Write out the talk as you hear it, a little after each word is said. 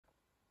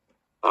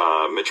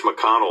Mitch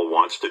McConnell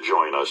wants to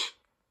join us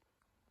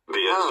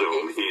via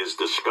Zoom. He is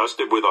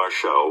disgusted with our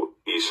show.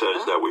 He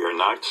says that we are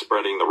not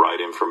spreading the right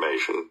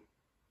information.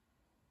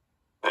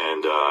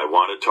 And I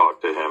want to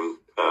talk to him.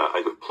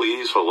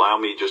 Please allow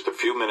me just a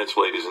few minutes,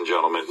 ladies and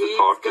gentlemen, to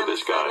talk to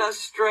this guy. Set us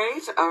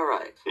straight? All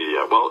right.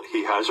 Yeah, well,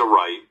 he has a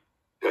right.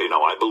 You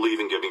know, I believe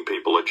in giving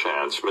people a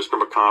chance. Mr.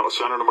 McConnell,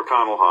 Senator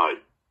McConnell, hi.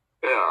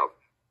 Yeah.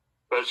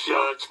 It's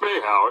me,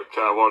 Howard.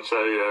 I want to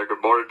say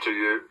good morning to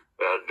you,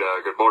 and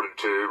good morning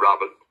to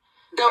Robin.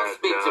 Don't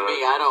speak to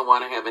me. I don't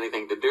want to have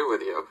anything to do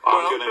with you.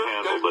 I'm going to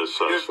handle this.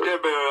 Just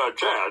give me a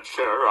chance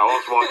here. I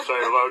also want to say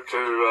hello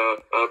to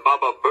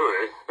Mama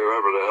Booey,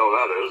 whoever the hell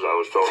that is. I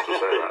was told to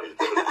say that.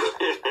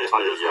 I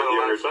just don't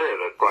like saying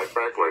it, quite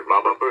frankly,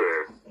 Mama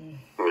Booey.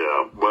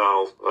 Yeah,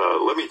 well,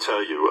 let me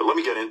tell you. Let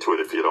me get into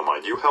it if you don't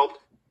mind. You helped.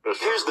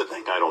 Here's the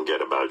thing I don't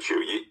get about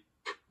you.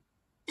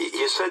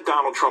 You said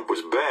Donald Trump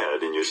was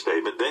bad in your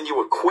statement, then you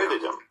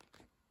acquitted him.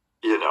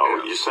 You know,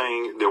 you're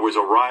saying there was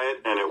a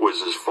riot and it was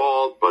his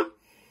fault, but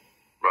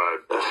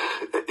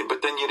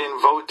then you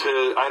didn't vote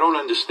to. I don't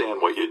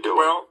understand what you're doing.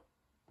 Well,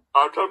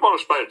 I just want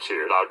to explain it to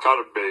you, and I'll try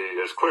to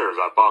be as clear as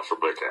I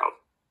possibly can.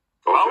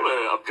 Okay. My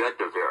only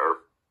objective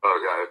here,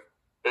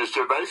 is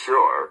to make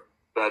sure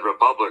that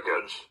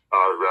Republicans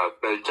are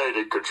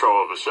maintaining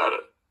control of the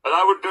Senate. And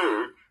I would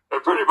do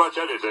pretty much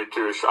anything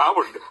to ensure. I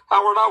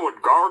would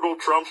gargle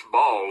Trump's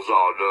balls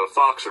on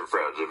Fox and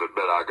Friends if it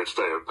meant I could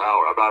stay in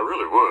power. I mean, I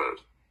really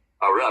would.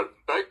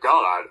 Thank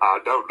God I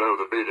don't know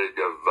the meaning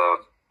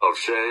of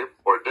shame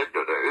or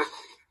dignity.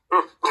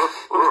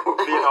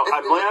 You know,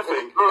 I'm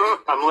laughing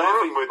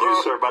with you,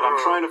 sir, but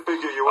I'm trying to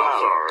figure you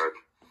out. Sorry.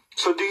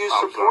 So do you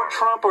support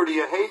Trump or do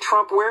you hate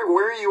Trump? Where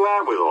are you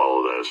at with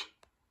all of this?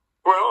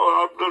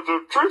 Well,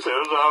 the truth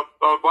is,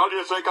 why do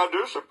you think I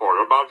do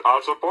support him?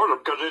 I support him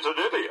because he's an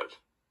idiot.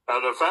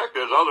 And the fact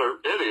is,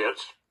 other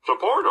idiots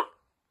support him.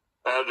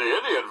 And the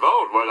idiot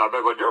vote, when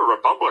you're a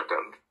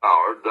Republican,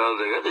 Howard,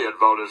 the idiot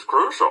vote is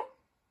crucial.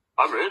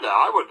 I mean,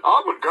 I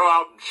would go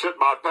out and shit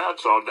my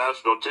pants on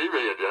national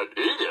TV and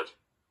eat it.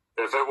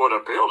 If it would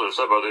appeal to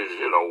some of these,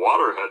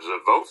 waterheads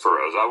that vote for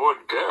us, I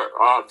wouldn't care.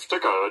 I'd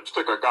stick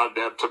a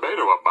goddamn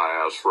tomato up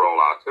my ass for all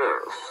I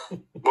care.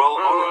 Well,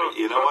 all right.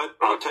 You know what?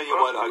 I'll tell you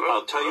what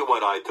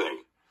I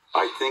think.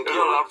 I think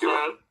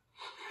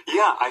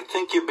I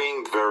think you're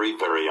being very,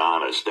 very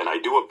honest, and I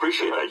do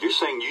appreciate that. You're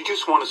saying you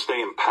just want to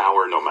stay in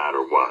power no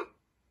matter what.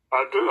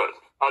 I do it.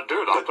 I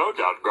told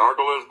you I'd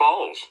gargle his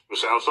balls. It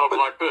sounds something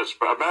like this.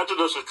 But imagine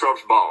this is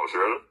Trump's balls,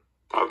 you ready?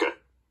 Okay.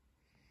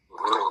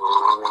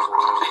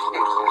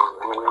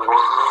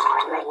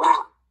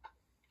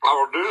 I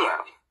will do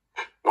that.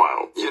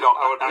 Wow.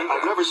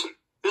 I've never seen.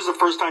 This is the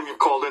first time you've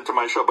called into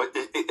my show, but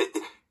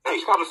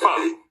it's kind of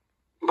fun.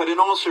 But in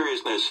all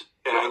seriousness,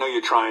 and I know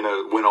you're trying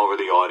to win over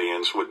the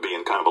audience with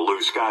being kind of a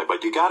loose guy,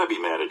 but you got to be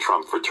mad at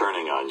Trump for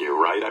turning on you,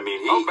 right? I mean,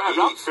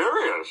 I'm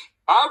furious.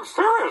 I'm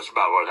furious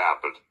about what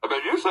happened. I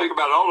mean, you think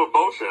about all the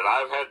bullshit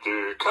I've had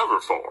to cover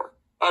for.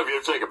 I mean,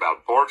 you think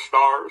about porn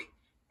stars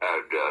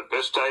and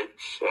piss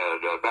tapes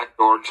and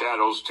backdoor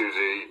channels to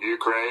the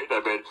Ukraine.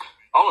 I mean,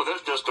 all of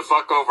this just to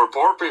fuck over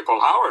poor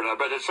people, Howard. I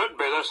mean, it shouldn't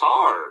be this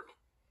hard.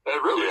 It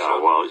really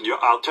shouldn't. Well,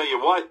 I'll tell you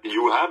what,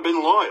 you have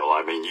been loyal.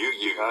 I mean, I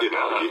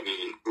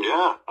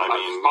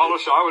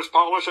was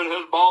polishing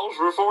his balls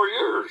for 4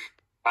 years.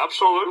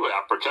 Absolutely.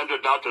 I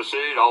pretended not to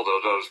see all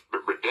those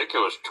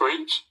ridiculous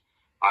tweets.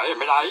 I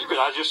even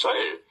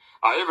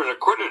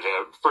acquitted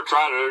him for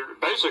trying to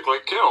basically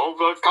kill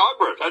the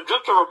Congress. And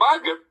just to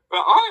remind you,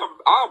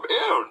 I'm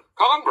in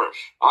Congress.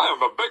 I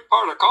am a big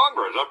part of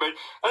Congress. I mean,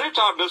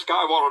 anytime this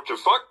guy wanted to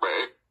fuck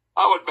me,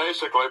 I would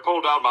basically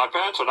pull down my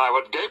pants and I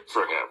would gape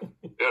for him.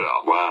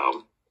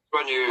 Wow.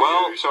 When you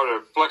sort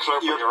of flex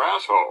open your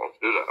asshole,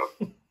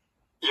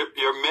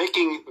 You're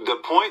making the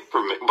point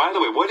for me. By the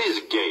way, what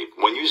is gape?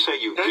 When you say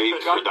you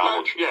gaped for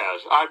Donald Trump?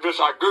 Yes, I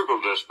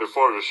Googled this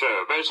before the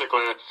show.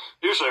 Basically,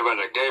 usually when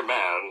a gay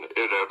man,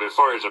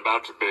 before he's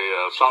about to be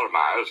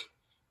sodomized,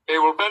 he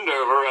will bend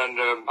over and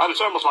it's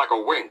almost like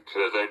a wink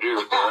that they do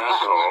with their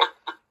asshole.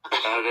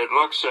 And it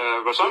looks,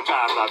 but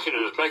sometimes I've seen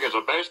it as big as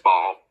a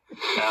baseball.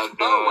 And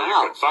you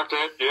can fuck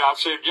it. Yeah, I've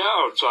seen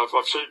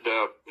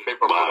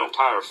people put an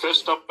entire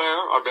fist up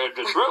there. I mean,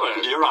 it's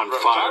really you're on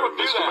fire. I would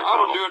do that.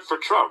 I would do it for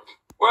Trump.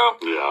 Well,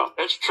 yeah,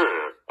 it's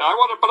true.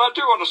 But I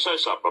do want to say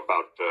something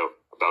about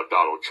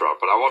Donald Trump,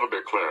 and I want to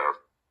be clear.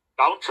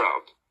 Donald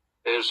Trump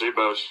is the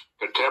most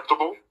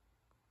contemptible,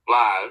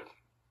 lying,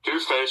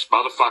 two-faced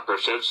motherfucker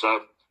since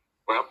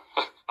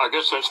I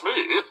guess since me.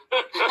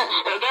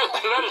 And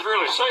that is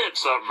really saying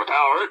something,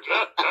 Howard.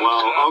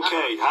 Well,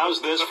 okay, how's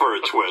this for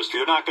a twist?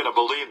 You're not going to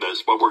believe this,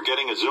 but we're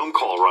getting a Zoom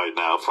call right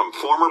now from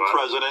former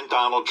President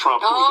Donald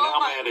Trump, who's now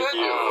mad at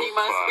you. He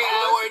must be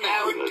Howard,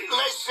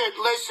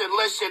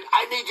 listen.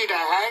 I need you to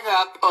hang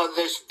up on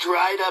this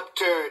dried-up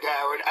turd,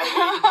 Howard. I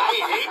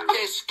hate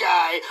this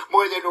guy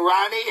more than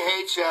Ronnie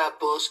hates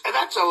apples, and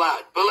that's a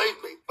lot. Believe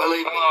me.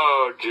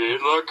 Oh, gee,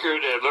 look who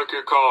did. Look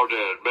who called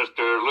in.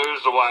 Mr.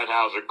 Lose the White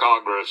House and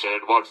Congress,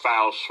 presidency in one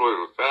foul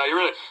swoop.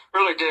 You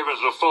really gave us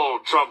the full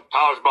Trump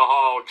Taj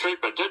Mahal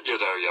treatment, didn't you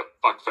there, you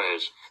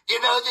fuckface?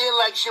 You know the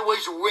election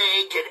was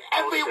rigged, and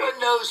everyone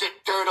knows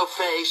it, turtle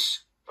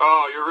face.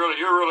 Oh, you're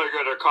really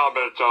going to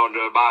comment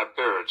on my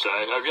appearance,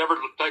 eh? Have you ever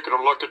taken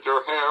a look at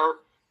your hair?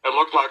 It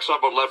looked like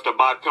someone left a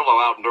My Pillow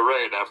out in the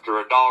rain after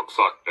a dog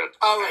fucked it.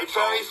 All right,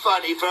 very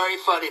funny, very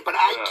funny. But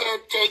I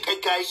can't take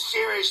a guy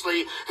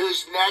seriously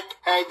whose neck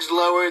hangs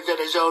lower than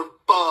his own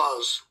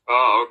balls.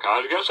 Oh, okay.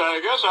 I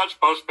guess that's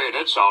supposed to be an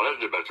insult,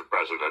 isn't it, Mr.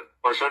 President?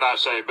 Or should I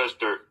say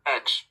Mr.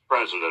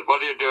 Ex-President? What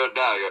are you doing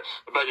now? I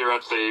bet you're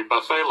at the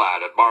buffet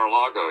line at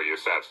Mar-a-Lago, you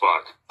fat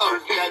fuck. Oh,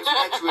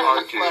 that's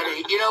really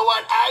funny. You know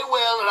what? I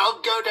will, and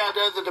I'll go down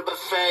to the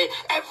buffet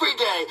every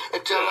day and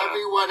tell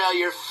everyone how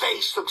your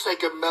face looks like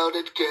a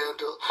melted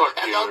candle. Fuck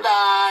and you. they'll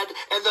nod,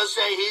 and they'll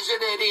say he's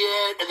an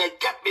idiot, and then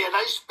cut me a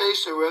nice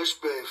piece of roast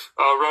beef.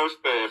 Oh,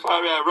 roast beef.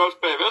 Oh, yeah, roast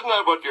beef. Isn't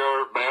that what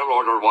your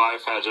mail-order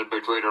wife has in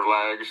between her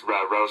legs?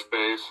 Roast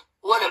beef?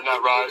 Isn't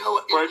that right? You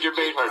know, Where'd you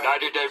meet her?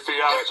 90 Day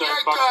Fiancé?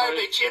 You're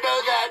garbage. You know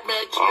that,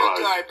 Mitch. You're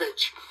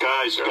garbage.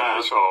 Guys,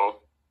 Asshole.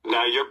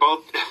 now you're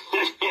both,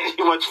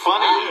 what's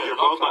funny is you're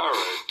both,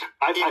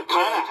 I'm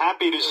kind of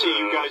happy to see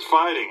you guys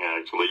fighting,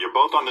 actually. You're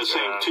both on the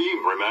same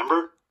team,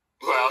 remember?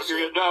 Well,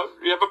 you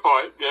have a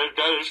point. Yeah,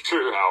 that is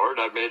true, Howard.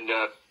 I mean,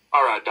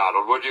 all right,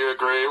 Donald, would you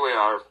agree we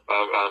are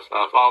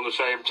on the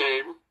same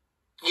team?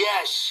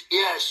 Yes,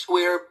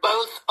 we're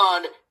both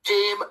on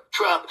Team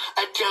Trump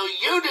until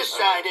you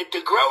decided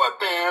to grow a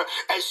pair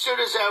as soon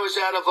as I was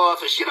out of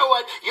office. You know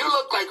what? You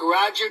look like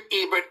Roger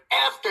Ebert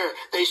after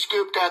they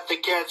scooped out the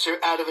cancer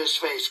out of his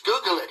face.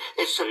 Google it.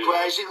 It's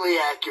surprisingly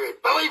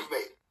accurate. Believe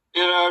me.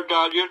 You know,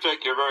 Don, you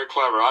think you're very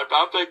clever. I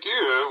think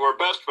you were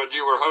best when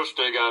you were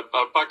hosting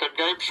a fucking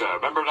game show.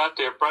 Remember that,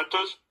 The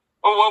Apprentice?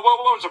 Oh,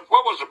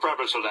 what was the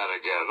premise of that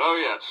again? Oh,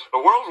 yeah. The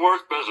world's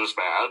worst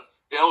businessman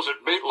yells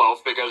at Meatloaf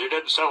because he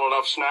didn't sell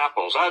enough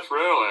Snapples. That's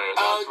really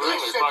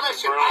listen,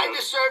 I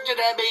deserved an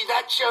Emmy.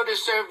 That show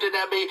deserved an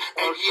Emmy.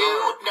 And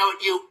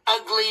you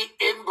ugly,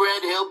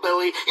 inbred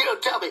hillbilly. You know,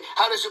 tell me,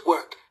 how does it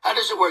work? How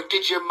does it work?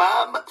 Did your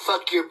mom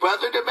fuck your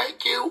brother to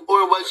make you?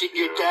 Or was it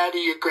your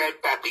daddy, your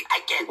grandpappy?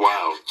 I can't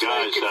Wow,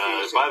 tell.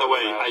 guys, by the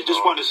way, I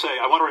just want to say,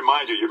 I want to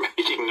remind you,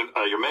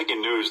 you're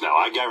making news now.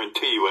 I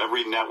guarantee you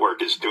every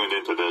network is tuned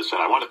into this,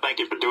 and I want to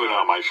thank you for doing it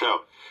on my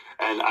show.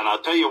 And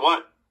I'll tell you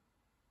what,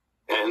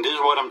 and this is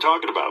what I'm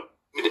talking about.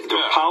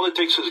 The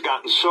politics has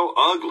gotten so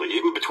ugly,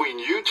 even between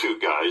you two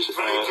guys.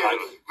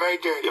 Very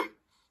dirty.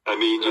 I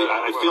mean,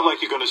 I feel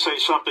like you're going to say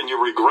something you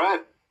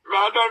regret.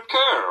 I don't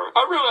care.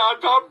 I'm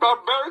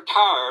very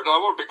tired. I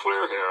want to be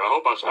clear here. I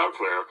hope I sound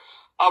clear.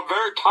 I'm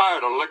very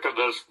tired of licking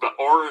this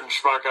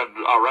orange fucking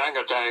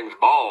orangutan's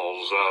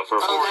balls for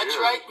 4 years. Oh, that's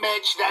right,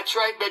 Mitch. That's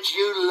right, Mitch.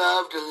 You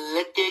loved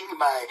licking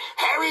my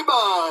hairy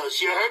balls.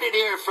 You heard it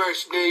here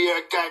first, New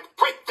York Times.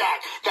 Print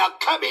that. Now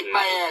come eat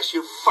my ass,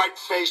 you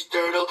fart-faced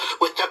turtle,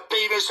 with the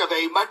penis of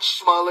a much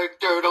smaller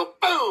turtle.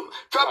 Boom!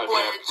 Trump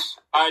wins.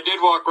 I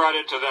did walk right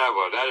into that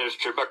one. That is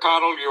true.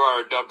 McConnell, you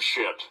are a dumb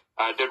shit.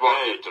 I did walk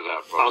into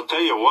that one. I'll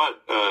tell you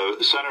what,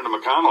 Senator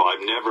McConnell,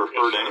 I've never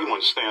heard anyone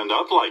stand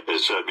up like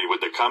this at me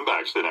with the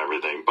comebacks and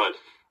everything. But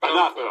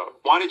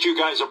why did you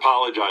guys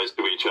apologize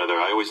to each other?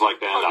 I always like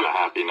to end on a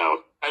happy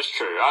note. That's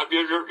true.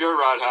 You're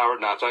right,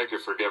 Howard. Now, thank you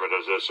for giving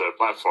us this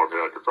platform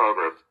here on your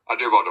program. I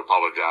do want to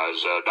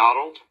apologize,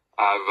 Donald.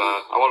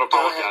 I want to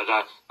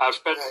apologize. I've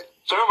spent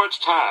so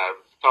much time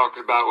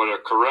talking about what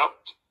a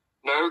corrupt,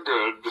 no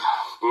good,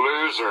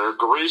 loser,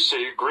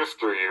 greasy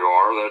grifter you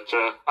are that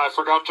I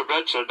forgot to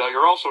mention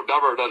you're also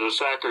dumber than a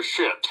sack of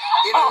shit.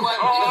 You know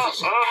what? This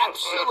is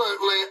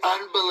absolutely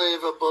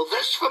unbelievable.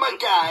 This from a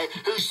guy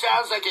who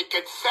sounds like a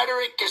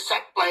Confederate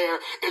cassette player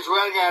is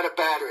running out of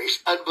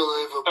batteries.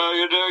 Unbelievable. Oh,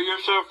 you know,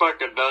 you're so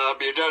fucking dumb.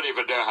 You don't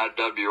even know how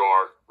dumb you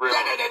are. Really?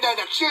 No.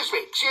 Excuse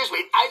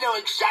me. I know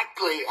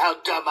exactly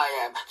how dumb I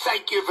am.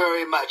 Thank you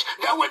very much.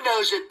 No one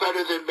knows it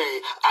better than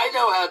me. I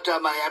know how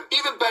dumb I am,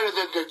 even better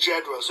than the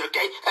generals,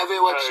 okay?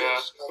 Everyone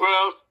says.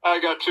 Well, I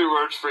got 2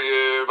 words for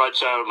you. Might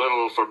sound a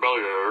little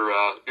familiar.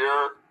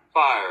 You're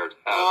fired.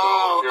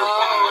 You're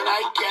fired. And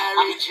I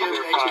carried you,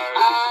 Mitch.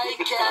 I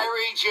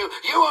carried you.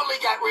 You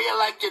only got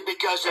reelected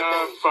because of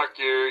me.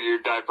 Fuck you, you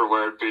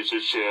diaper-wearing piece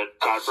of shit.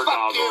 Diaper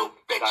fuck you,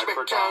 bitch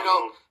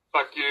McTurtle.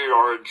 Fuck you,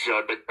 orange,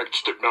 purple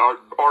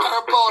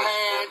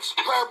hands.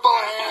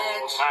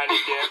 Tiny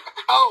dick.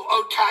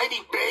 Oh,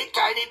 tiny big,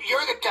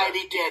 you're the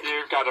tiny dick.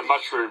 You've got a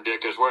mushroom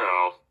dick as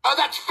well. Oh,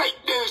 that's fake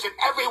news, and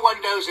everyone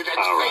knows it.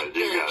 That's fake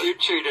news. You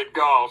cheated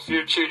golf. I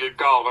mean,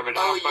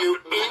 you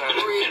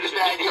inbreed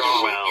baggy.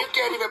 You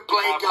can't even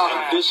play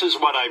golf. This is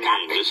what I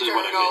mean. This is the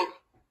level.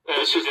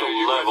 This is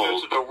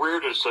the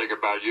weirdest thing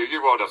about you.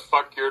 You want to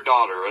fuck your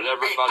daughter, and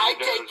everybody I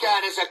take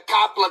that as a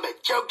compliment.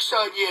 Joke's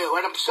on you,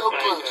 and I'm so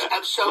close.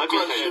 I'm so Let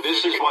close. Me tell you,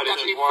 this is what it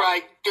is.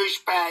 Fried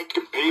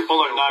douchebag. People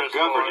are not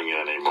governing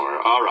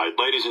anymore. All right,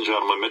 ladies and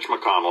gentlemen, Mitch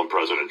McConnell and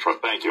President Trump.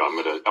 Thank you. I'm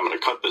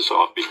gonna cut this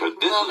off because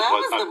this is that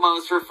what was the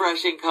most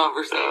refreshing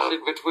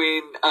conversation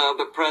between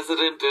the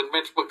president and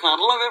Mitch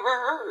McConnell I've ever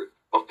heard.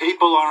 Well,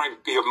 people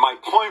aren't, my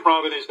point,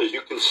 Robin, is, as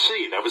you can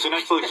see, that was an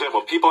excellent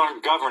example. People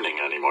aren't governing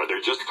anymore.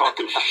 They're just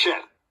talking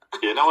shit.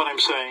 You know what I'm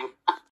saying?